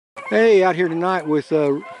Hey, out here tonight with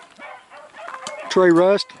Trey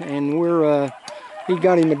Rust, and he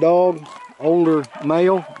got him a dog, older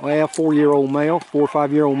male, well, 4-year-old male, 4 or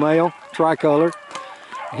 5-year-old male, tricolor.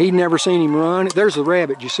 He'd never seen him run. There's the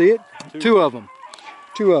rabbit, you see it? Two of them.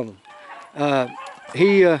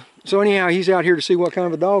 So anyhow, he's out here to see what kind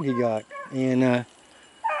of a dog he got, and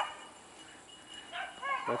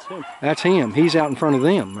that's him. That's him. He's out in front of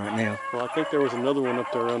them right now. Well, I think there was another one up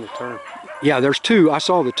there around the turn. Yeah, there's two. I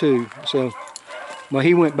saw the two. So, well,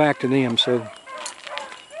 he went back to them. So,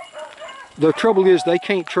 the trouble is they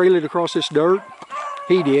can't trail it across this dirt.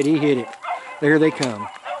 He did. He hit it. There they come.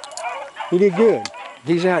 He did good.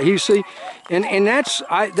 He's out. You see, and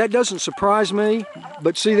that doesn't surprise me.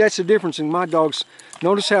 But see, that's the difference in my dogs.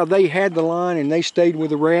 Notice how they had the line and they stayed with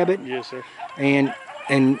the rabbit. Yes, sir. And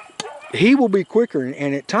he will be quicker,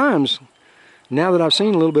 and at times, now that I've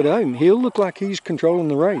seen a little bit of him, he'll look like he's controlling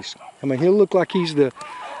the race. I mean, he'll look like he's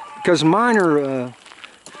because mine are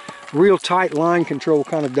real tight line control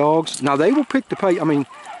kind of dogs. Now, they will pick the pace. I mean,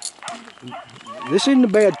 this isn't a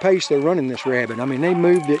bad pace they're running this rabbit. I mean, they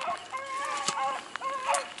moved it.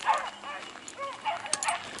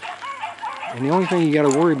 And the only thing you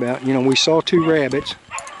got to worry about, you know, we saw two rabbits,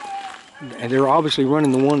 and they're obviously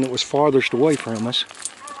running the one that was farthest away from us.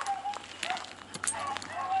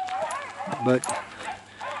 But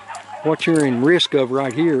what you're in risk of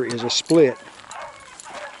right here is a split.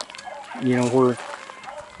 You know, where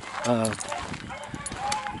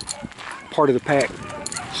part of the pack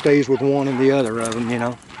stays with one and the other of them, you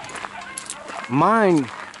know. Mine,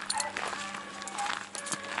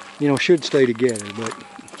 you know, should stay together, but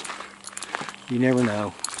you never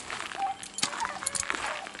know.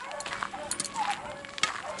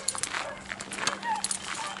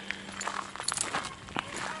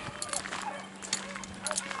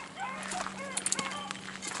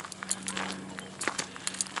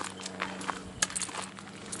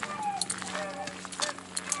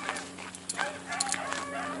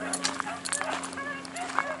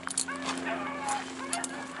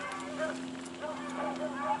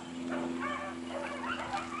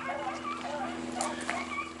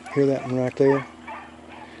 Hear that one right there?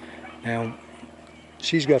 Now,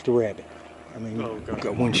 she's got the rabbit. I mean,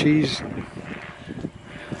 when she's...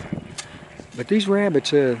 But these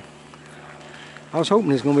rabbits, I was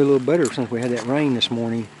hoping it's going to be a little better since we had that rain this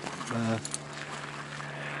morning.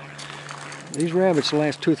 These rabbits the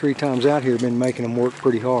last 2 or 3 times out here have been making them work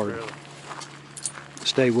pretty hard to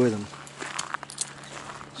stay with them.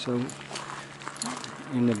 So,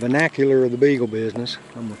 in the vernacular of the beagle business,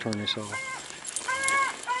 I'm going to turn this off.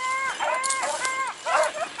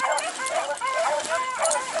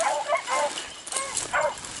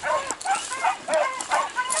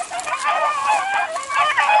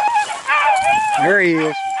 There he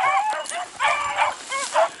is.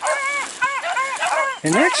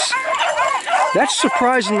 And that's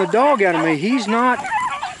surprising the dog out of me. He's not...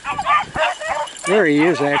 There he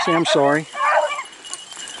is, actually. I'm sorry.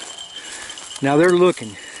 Now they're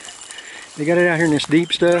looking. They got it out here in this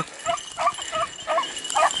deep stuff.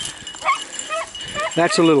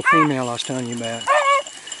 That's a little female I was telling you about.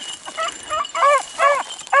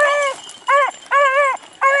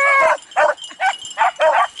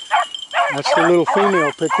 That's the little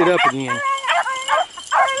female picked it up again.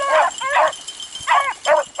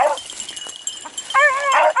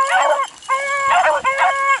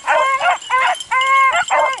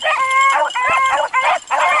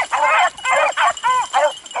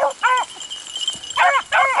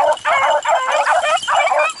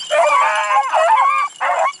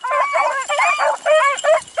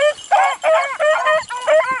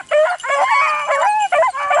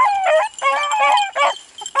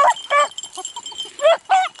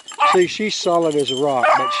 See, she's solid as a rock,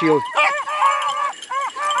 but she'll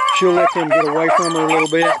let them get away from her a little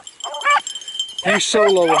bit. You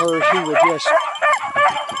solo her, she will just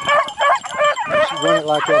run it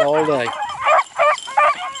like that all day.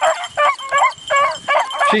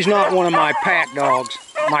 She's not one of my pack dogs,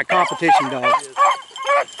 my competition dogs.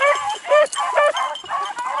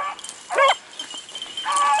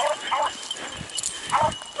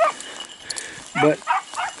 But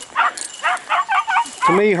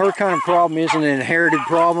to me, her kind of problem isn't an inherited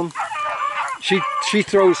problem. She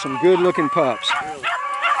throws some good-looking pups.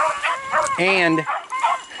 And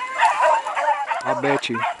I bet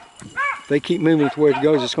you, if they keep moving it the way it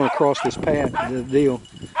goes, it's going to cross this path, the deal.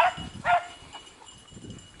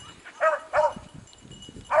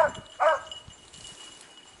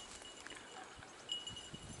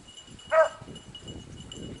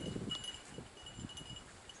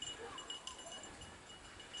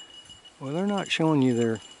 Well, they're not showing you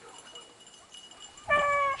their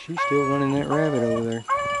She's still running that rabbit over there.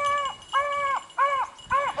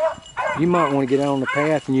 You might want to get out on the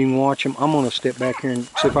path and you can watch them. I'm going to step back here and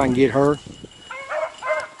see if I can get her.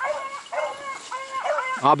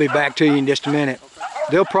 I'll be back to you in just a minute.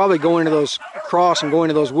 They'll probably go into those, cross and go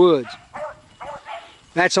into those woods.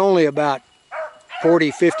 That's only about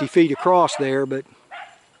 40, 50 feet across there, but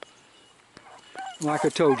like I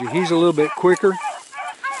told you, he's a little bit quicker.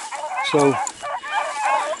 So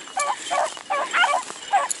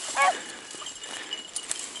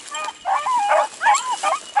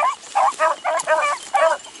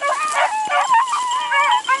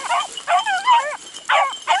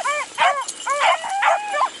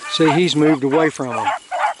see, he's moved away from him.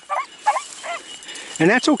 And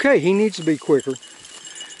that's okay, he needs to be quicker.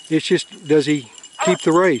 It's just, does he keep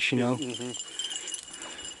the race, you know? Mm-hmm.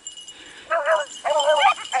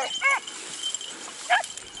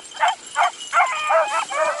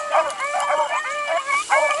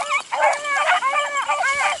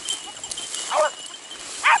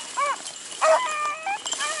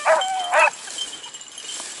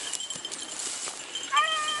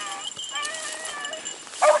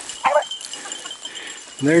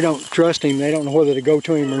 They don't trust him, they don't know whether to go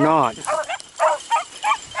to him or not.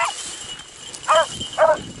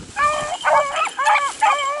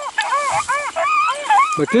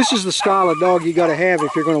 But this is the style of dog you got to have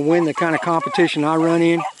if you're going to win the kind of competition I run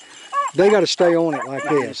in. They got to stay on it like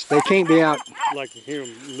this. They can't be out. Like you hear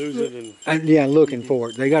him lose it and Yeah, looking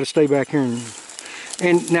for it. They got to stay back here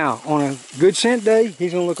and now on a good scent day,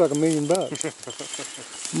 he's going to look like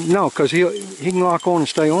 $1,000,000. No, because he can lock on and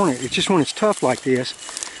stay on it. It's just when it's tough like this,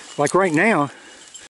 like right now,